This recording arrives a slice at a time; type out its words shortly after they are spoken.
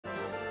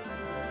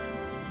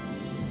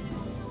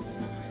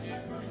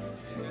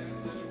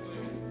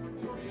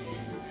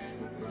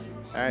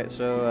Alright,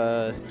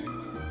 so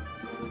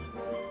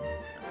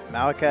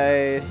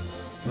Mchi,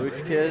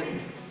 LuigiKid,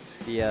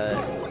 the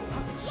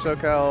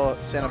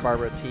SoCal Santa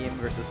Barbara team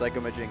versus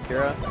PsychoMidget and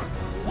Kira.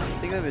 I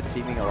think they've been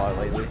teaming a lot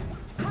lately.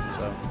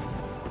 So,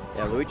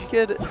 yeah,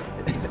 LuigiKid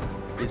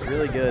is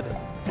really good,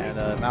 and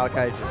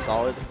Mchi is just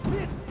solid.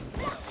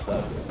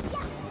 So,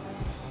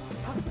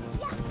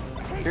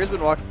 Kira's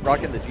been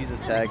rocking the Jesus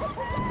tag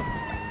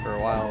for a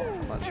while.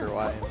 I'm not sure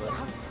why, but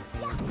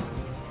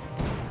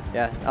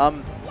yeah.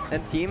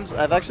 And teams,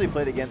 I've actually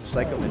played against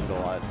PsychoMidget a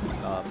lot.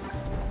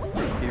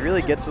 He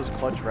really gets those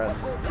clutch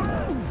rests.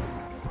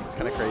 It's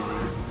kind of crazy.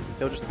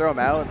 He'll just throw them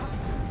out,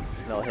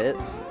 and they'll hit.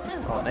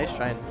 Oh, nice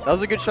shine. That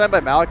was a good shine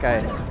by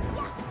Mchi.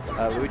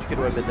 LuigiKid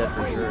would have been dead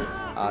for sure.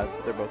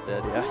 They're both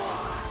dead, yeah.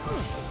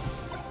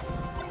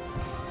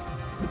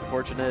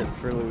 Unfortunate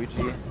for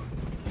Luigi.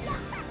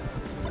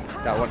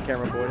 Got one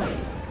camera, boys.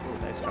 Ooh,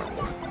 nice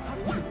combo.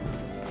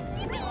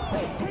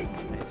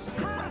 Nice.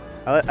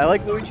 I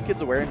like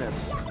LuigiKid's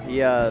awareness.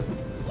 He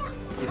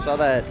saw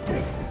that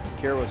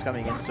Kira was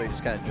coming in, so he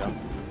just kind of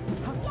jumped.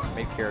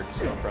 Made Kira just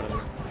go in front of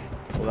him.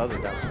 Well, that was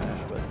a down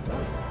smash, but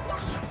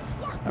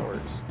that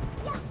works.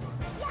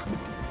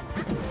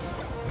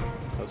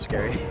 That was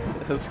scary.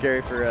 That was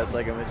scary for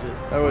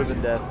PsychoMidget. That would have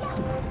been death.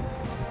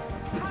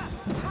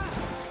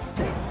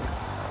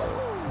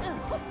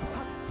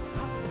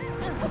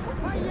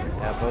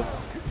 Yeah, both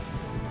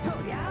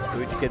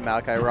LuigiKid and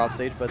Mchi were off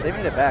stage, but they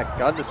made it back.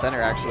 Got into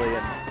center actually,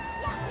 and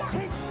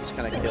just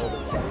kind of killed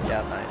him.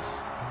 Yeah, nice.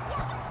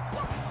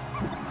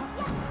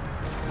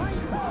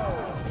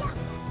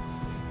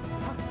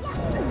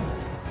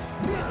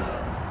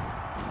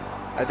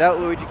 I doubt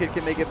LuigiKid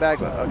can make it back,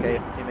 but okay,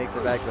 he makes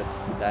it back, but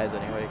dies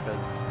anyway because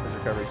his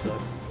recovery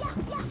sucks.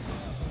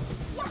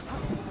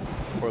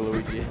 Poor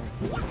Luigi.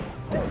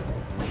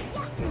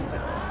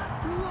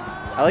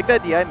 I like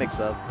that DI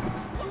mix-up.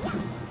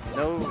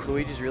 No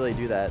Luigi's really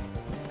do that.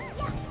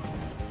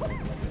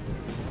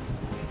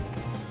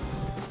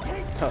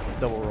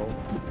 Double roll.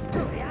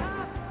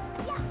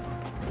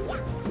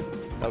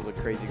 That was a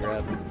crazy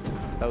grab.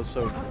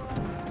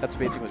 That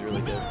spacing was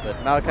really good. But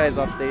Mchi is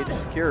off stage.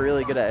 Kira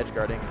really good at edge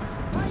guarding,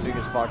 doing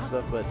his Fox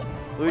stuff, but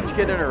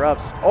LuigiKid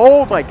interrupts.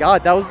 Oh my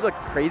god, that was the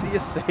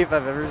craziest save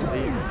I've ever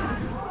seen.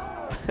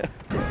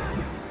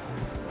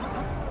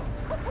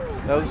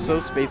 That was so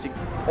spacing.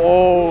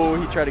 Oh,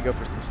 he tried to go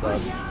for some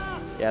stuff.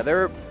 Yeah,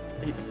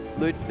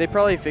 they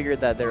probably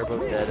figured that they were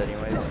both dead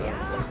anyway, so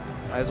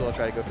might as well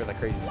try to go for that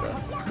crazy stuff.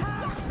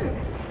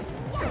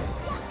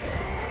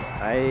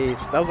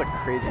 Nice. That was a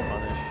crazy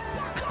punish.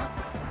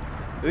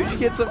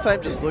 LuigiKid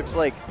sometimes just looks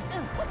like,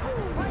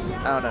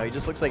 I don't know, he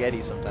just looks like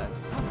Eddie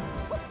sometimes.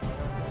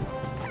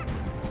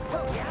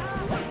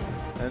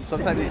 And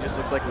sometimes he just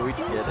looks like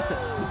LuigiKid.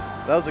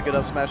 That was a good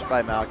up smash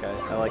by Mchi.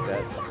 I like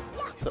that.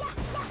 So.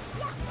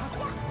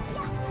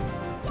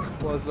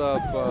 What's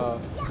up?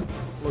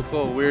 Looks a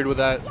little weird with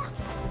that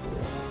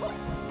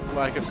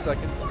lack of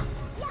second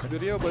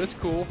video, but it's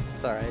cool.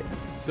 It's alright.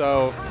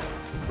 So,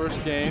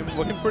 first game,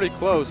 looking pretty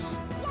close.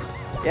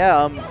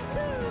 Yeah,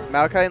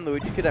 Mchi and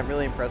LuigiKid, I'm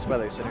really impressed by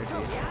their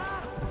synergy.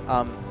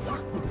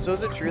 So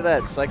is it true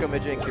that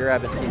PsychoMidget and Kira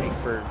have been teaming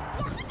for,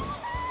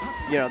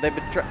 you know, they've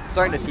been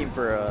starting to team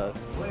for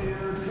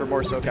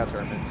more SoCal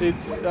tournaments?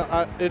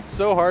 It's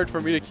so hard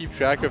for me to keep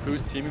track of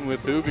who's teaming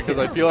with who because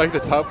I feel like the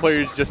top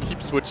players just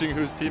keep switching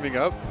who's teaming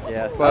up.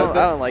 Yeah, but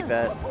I don't like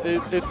that.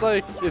 It's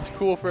like, it's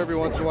cool for every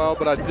once in a while,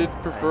 but I did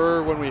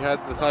prefer when we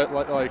had the type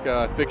like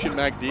Fiction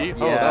MacD. Yeah,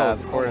 oh, that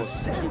was of course.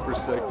 Super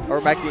sick.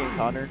 Or MacD and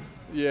Connor.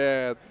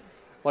 Yeah,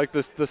 like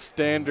the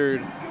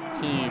standard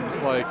teams,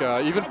 like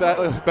even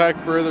back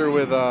further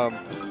with a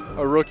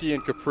Rookie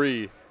and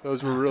Capri.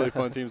 Those were really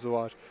fun teams to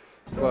watch.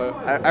 But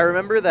I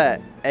remember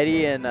that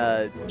Eddie and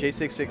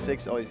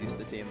J666 always used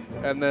to team.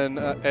 And then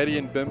Eddie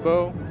and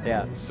Bimbo.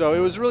 Yeah. So it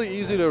was really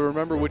easy to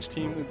remember which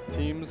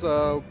teams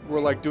were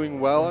like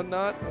doing well and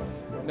not.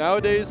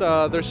 Nowadays,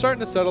 they're starting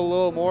to settle a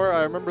little more.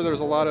 I remember there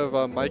was a lot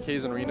of Mike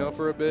Hayes and Reno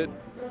for a bit.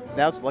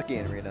 Now it's Lucky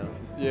and Reno.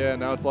 Yeah,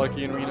 now it's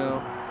Lucky and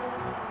Reno.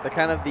 They're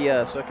kind of the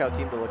SoCal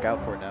team to look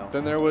out for now.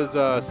 Then there was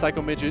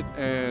PsychoMidget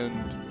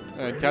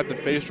and Captain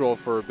Face Roll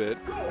for a bit.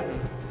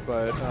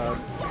 But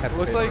it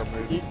looks like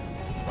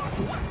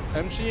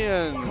Mchi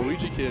and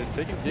LuigiKid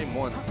taking game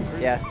one.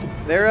 Yeah,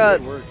 they're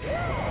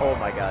oh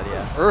my god,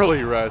 yeah.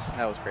 Early rest.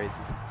 That was crazy.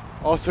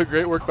 Also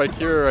great work by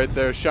Kira right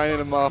there, shining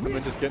him off and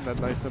then just getting that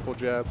nice simple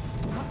jab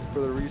for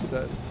the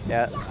reset.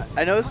 Yeah,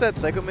 I noticed that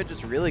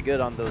PsychoMidget's really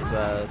good on those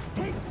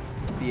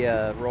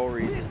the roll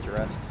reads into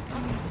rest.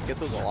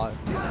 Gets those a lot.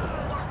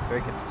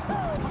 Very consistent.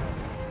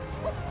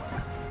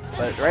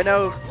 But right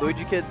now,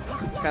 LuigiKid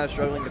kind of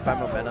struggling to find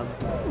momentum.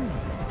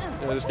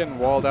 Yeah, just getting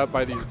walled out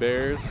by these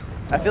bears.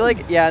 I feel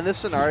like, yeah, in this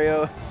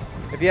scenario,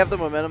 if you have the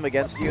momentum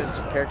against you and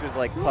some characters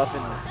like Puff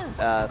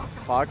and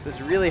Fox,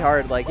 it's really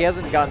hard. Like, he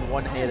hasn't gotten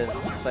one hit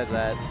besides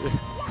that.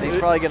 He's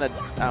probably going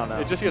to, I don't know.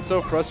 It just gets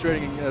so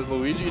frustrating as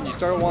Luigi, and you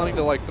start wanting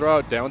to, like, throw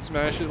out down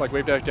smashes, like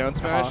wave dash down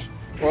smash,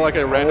 or like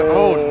a random,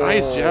 oh,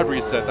 nice jab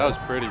reset. That was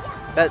pretty.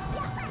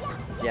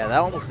 Yeah, that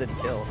almost didn't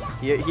kill.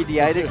 He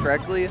DI'd it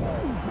correctly,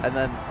 and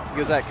then he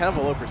was at kind of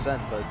a low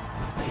percent, but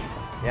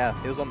yeah,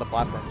 it was on the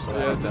platform. So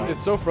yeah,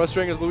 it's so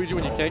frustrating as Luigi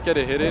when you can't get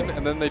a hit in,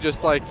 and then they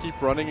just like keep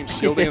running and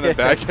shielding and then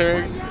back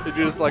airing. You're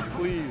just like,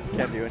 please.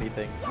 Can't do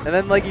anything. And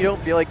then like you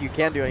don't feel like you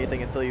can do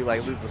anything until you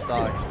like lose the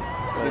stock.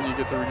 And then you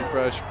get to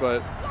refresh,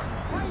 but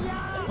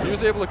he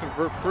was able to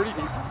convert pretty.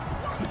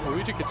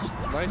 LuigiKid just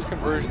nice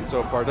conversion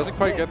so far. Doesn't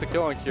quite get the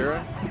kill on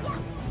Kira,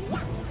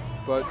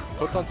 but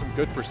puts on some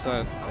good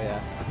percent. Oh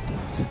yeah.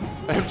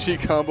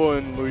 Mchi combo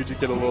and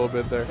LuigiKid a little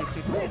bit there.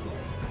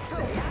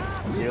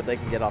 Let's see what they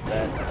can get off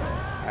that.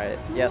 All right,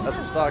 yeah, that's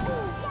a stock.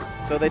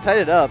 So they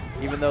tied it up,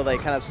 even though they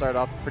kind of started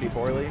off pretty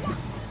poorly.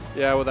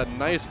 Yeah, with that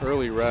nice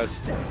early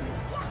rest.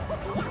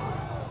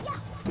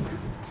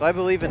 So I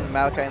believe in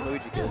Mchi and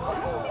LuigiKid.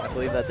 I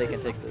believe that they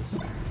can take this.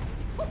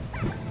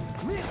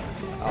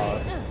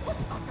 Oh,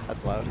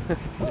 that's loud.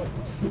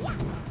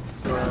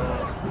 So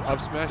up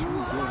smash,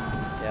 boom.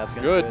 Yeah, that's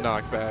gonna good be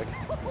knockback.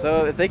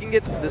 So if they can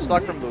get this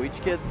stock from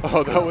LuigiKid.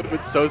 Oh, that would have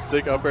been so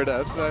sick up air to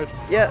F smash.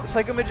 Yeah,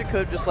 PsychoMidget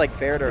could have just like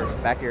faired or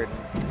back aired.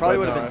 Probably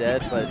would have been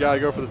dead, but you gotta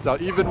go for the style.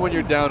 Even when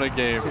you're down a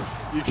game,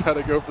 you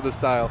gotta go for the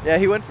style. Yeah,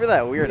 he went for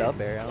that weird up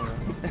air. I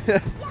don't know.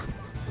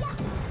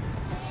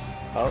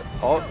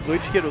 Oh,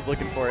 LuigiKid was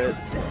looking for it.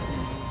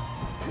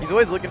 He's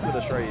always looking for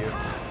the Shoryu.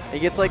 He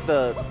gets like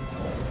the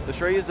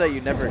Shoryus that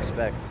you never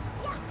expect.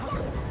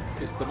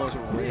 Just the most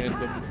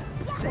random,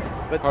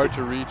 but hard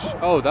to reach.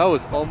 Oh, that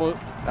was almost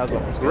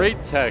great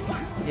good. tech.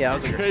 Yeah,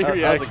 that was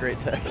a great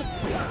tech.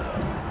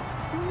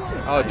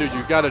 Oh, dude,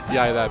 you gotta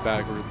DI that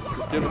backwards.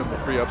 Just giving him a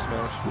free up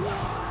smash.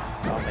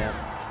 Oh man,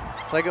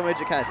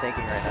 PsychoMidget kind of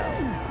tanking right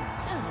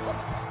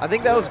now. I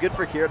think that was good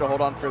for Kira to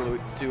hold on for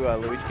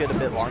LuigiKid a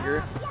bit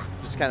longer.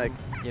 Just kind of,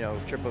 you know,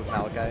 trip of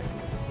Malachi.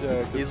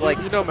 Yeah, he's like,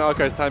 you know,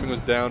 Malachi's timing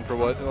was down for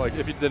what, like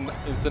if he did an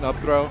instant up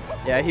throw.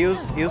 Yeah, he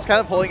was kind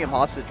of holding him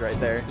hostage right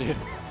there. Yeah.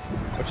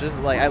 Which is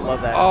like, I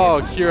love that. Oh,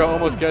 Kira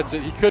almost gets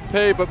it. He could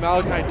pay, but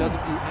Malachi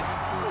doesn't do anything.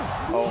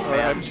 Oh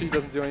man, Mchi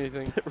doesn't do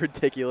anything.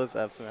 Ridiculous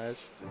F smash.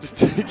 Just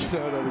taking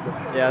out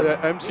everybody.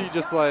 Yeah. Mchi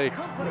just like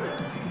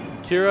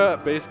Kira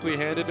basically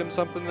handed him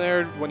something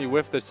there when he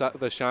whiffed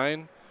the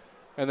shine,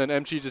 and then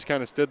Mchi just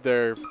kind of stood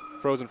there,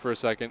 frozen for a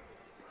second.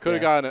 Could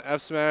have gotten an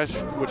F smash,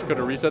 which could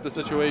have reset the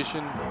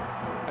situation,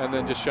 and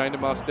then just shined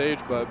him off stage.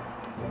 But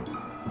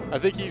I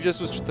think he just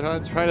was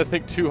trying to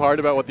think too hard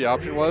about what the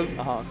option was,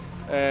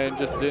 and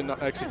just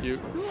didn't execute.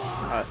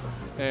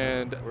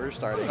 And we're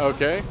starting.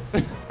 Okay.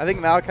 I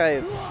think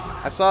Malachi,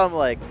 I saw him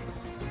like,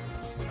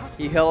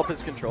 he held up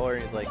his controller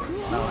and he's like,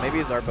 no, maybe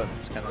his R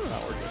button's kind of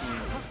not working.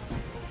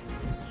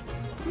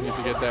 Needs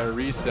to get that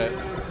reset.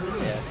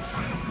 Yeah.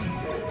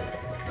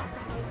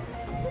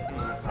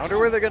 I wonder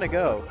where they're gonna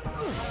go.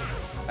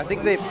 I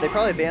think they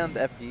probably banned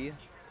FD.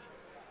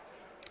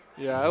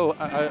 Yeah,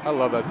 I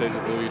love that stage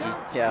with Luigi.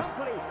 Yeah,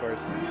 of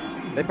course.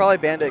 They probably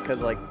banned it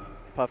because like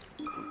Puff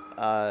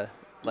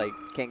like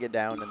can't get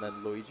down, and then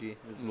Luigi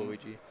is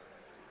Luigi.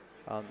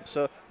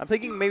 So I'm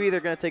thinking maybe they're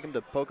gonna take him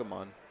to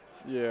Pokemon.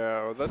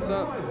 Yeah, that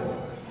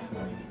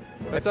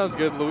sounds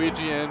good.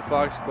 Luigi and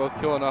Fox both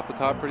killing off the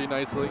top pretty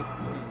nicely.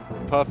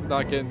 Puff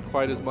not getting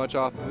quite as much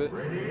off of it.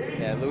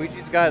 Yeah,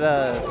 Luigi's got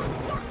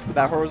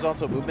that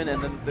horizontal movement,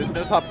 and then there's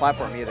no top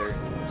platform either.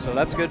 So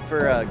that's good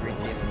for Green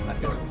Team, I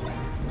feel.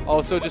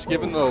 Also, just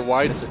given the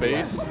wide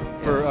space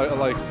for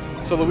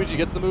so Luigi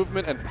gets the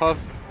movement and Puff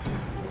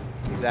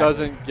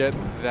doesn't get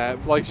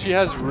that. Like, she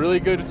has really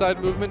good side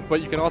movement, but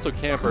you can also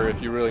camp her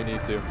if you really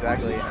need to.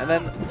 Exactly. And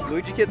then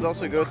LuigiKids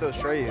also go with those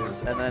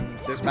Shoryus, and then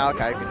there's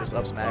Malachi who can just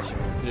up smash him.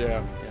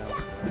 Yeah. You know,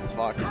 it's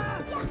Fox.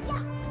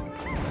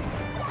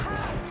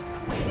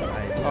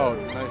 Nice. Oh,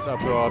 nice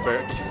up throw up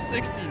air.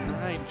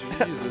 69,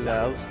 Jesus.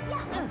 That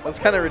was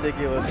kind of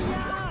ridiculous.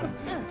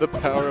 The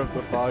power of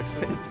the Fox.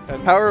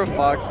 And power of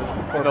Fox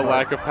and the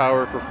lack of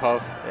power for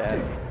Puff.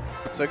 Yeah.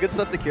 So good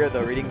stuff to Kira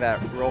though, reading that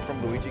roll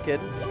from LuigiKid.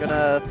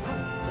 Gonna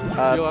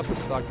seal up the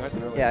stock nice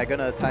and early. Yeah,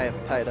 gonna tie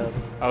it up.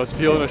 I was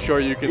feeling a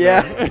Shoryuken.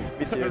 Yeah,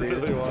 me too,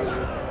 dude. Really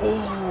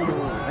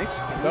oh, nice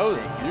spacing. That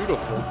was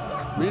beautiful.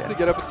 Read the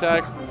get up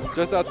attack,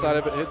 just outside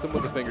of it, hits him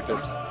with the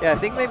fingertips. Yeah, I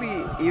think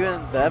maybe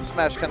even the F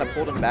smash kind of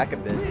pulled him back a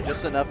bit,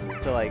 just enough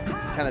to like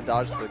kind of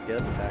dodge the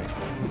get up attack.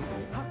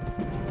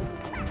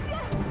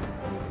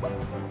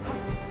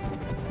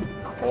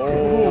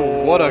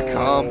 Oh, what a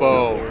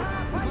combo!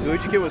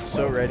 LuigiKid was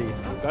so ready.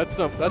 That's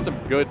some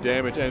good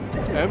damage, and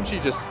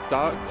Mchi just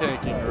stopped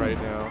tanking right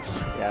now.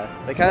 Yeah,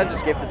 they kind of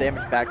just gave the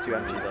damage back to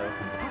Mchi though.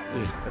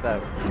 Yeah. With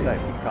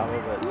that team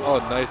combo, but oh,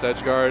 nice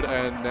edge guard,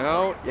 and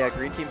now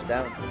Green Team's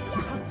down.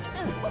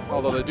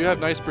 Although they do have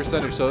nice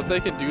percentage, so if they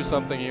can do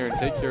something here and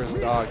take care of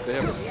stock, they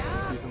have a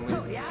decent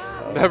lead.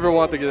 Never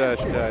want to get that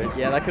tag.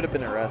 Yeah, that could have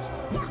been a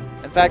rest.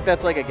 In fact,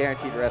 that's like a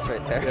guaranteed rest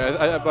right there.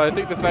 Yeah, but I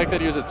think the fact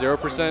that he was at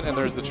 0% and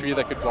there's the tree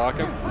that could block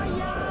him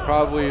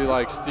probably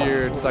like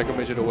steered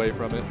PsychoMidget away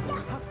from it.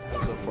 That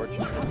was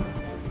unfortunate.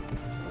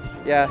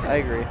 Yeah, I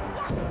agree.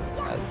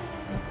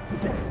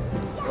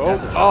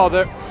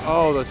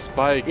 Oh, the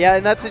spike. Yeah,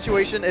 in that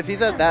situation, if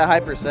he's at that high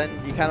percent,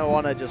 you kind of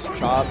want to just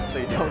chop so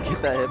you don't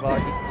get that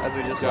hitbox, as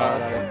we just saw.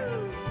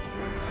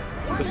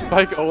 The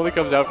spike only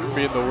comes out for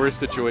me in the worst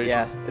situations.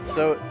 Yeah, it's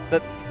so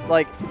that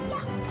like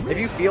if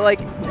you feel like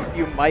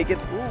you might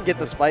get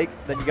the spike,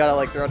 then you gotta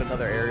like throw out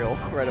another aerial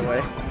right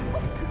away.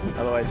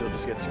 Otherwise, you'll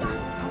just get screwed.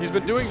 He's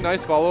been doing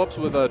nice follow-ups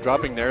with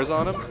dropping nairs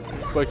on him,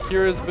 but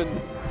Kira's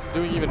been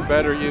doing even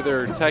better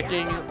either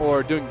teching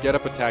or doing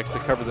get-up attacks to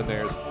cover the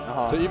nairs.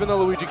 So even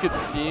though LuigiKid's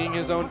seeing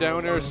his own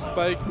down air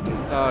spike,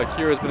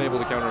 Kira's been able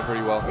to counter him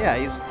pretty well. Yeah,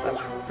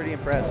 I'm pretty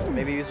impressed.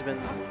 Maybe he's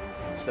been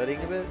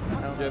studying a bit.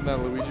 Getting that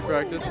Luigi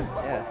practice.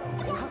 Yeah.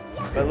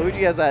 But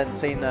Luigi has that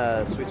insane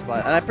sweet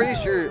spot. And I'm pretty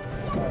sure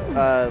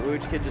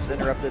LuigiKid just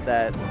interrupted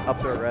that up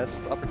throw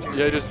rest opportunity.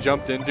 Yeah, he just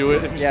jumped into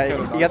it. And yeah,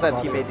 just he got that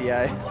teammate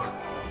DI.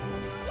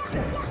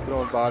 Just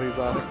throwing bodies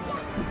on it.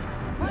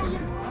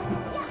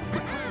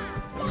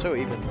 It's so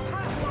even.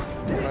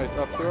 Nice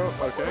up throw.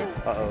 Okay.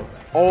 Uh-oh.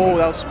 Oh,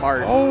 that was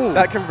smart. Oh,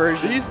 that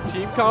conversion. These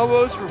team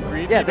combos from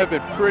Green Team have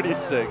been pretty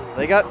sick.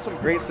 They got some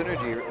great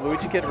synergy.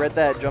 LuigiKid read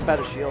that jump out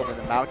of shield, and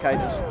then Mchi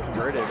just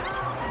converted.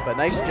 But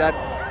nice jab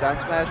down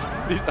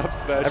smash. These up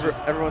smashes.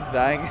 Everyone's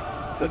dying.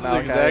 This is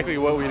exactly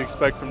what we'd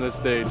expect from this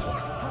stage.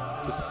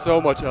 Just so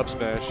much up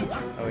smash.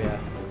 Oh, yeah.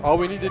 All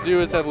we need to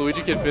do is have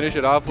LuigiKid finish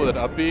it off with an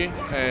up B,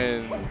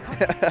 and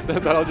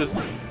that'll just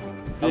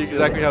be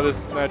exactly how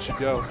this match should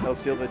go. They'll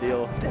seal the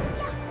deal.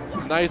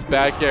 Nice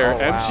back air. Oh,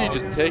 wow. Mchi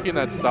just taking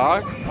that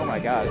stock. Oh my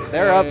god.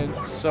 They're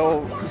up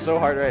so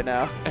hard right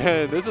now.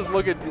 And this is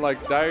looking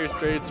like dire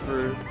straits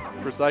for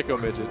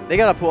PsychoMidget. They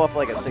gotta pull off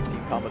like a sick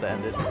team combo to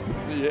end it.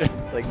 Yeah.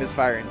 Like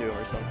misfire into him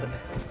or something.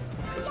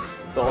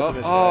 The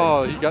ultimate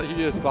strike. He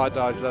did a spot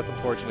dodge. That's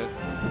unfortunate.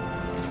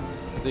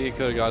 I think he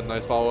could have gotten a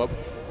nice follow up.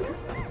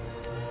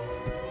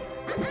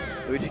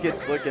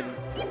 LuigiKid's looking.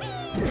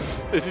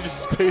 Is he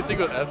just spacing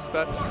with F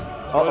smash?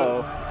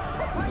 Uh-oh.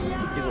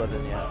 He's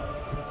living, yeah.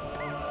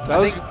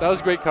 That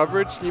was great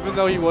coverage. Even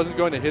though he wasn't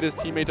going to hit his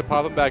teammate to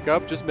pop him back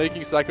up, just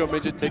making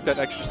PsychoMidget take that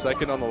extra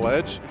second on the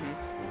ledge,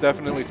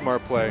 definitely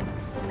smart play.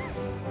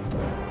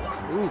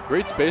 Ooh,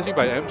 great spacing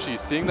by Mchi.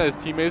 Seeing that his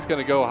teammate's going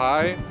to go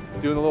high,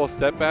 doing a little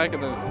step back,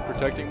 and then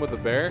protecting with the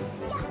bair.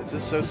 This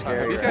is so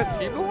scary. These guys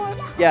teamed a lot?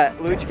 Yeah,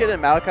 LuigiKid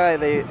and Mchi,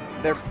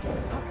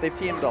 they've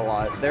teamed a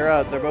lot.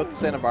 They're both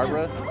Santa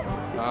Barbara.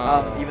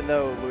 Even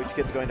though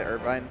LuigiKid's going to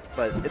Irvine,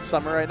 but it's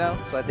summer right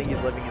now, so I think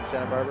he's living in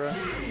Santa Barbara.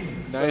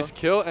 Nice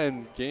kill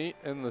and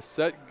the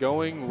set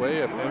going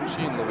way of Mchi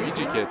and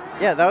LuigiKid.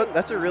 Yeah,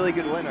 that's a really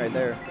good win right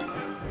there.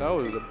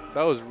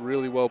 That was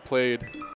really well played.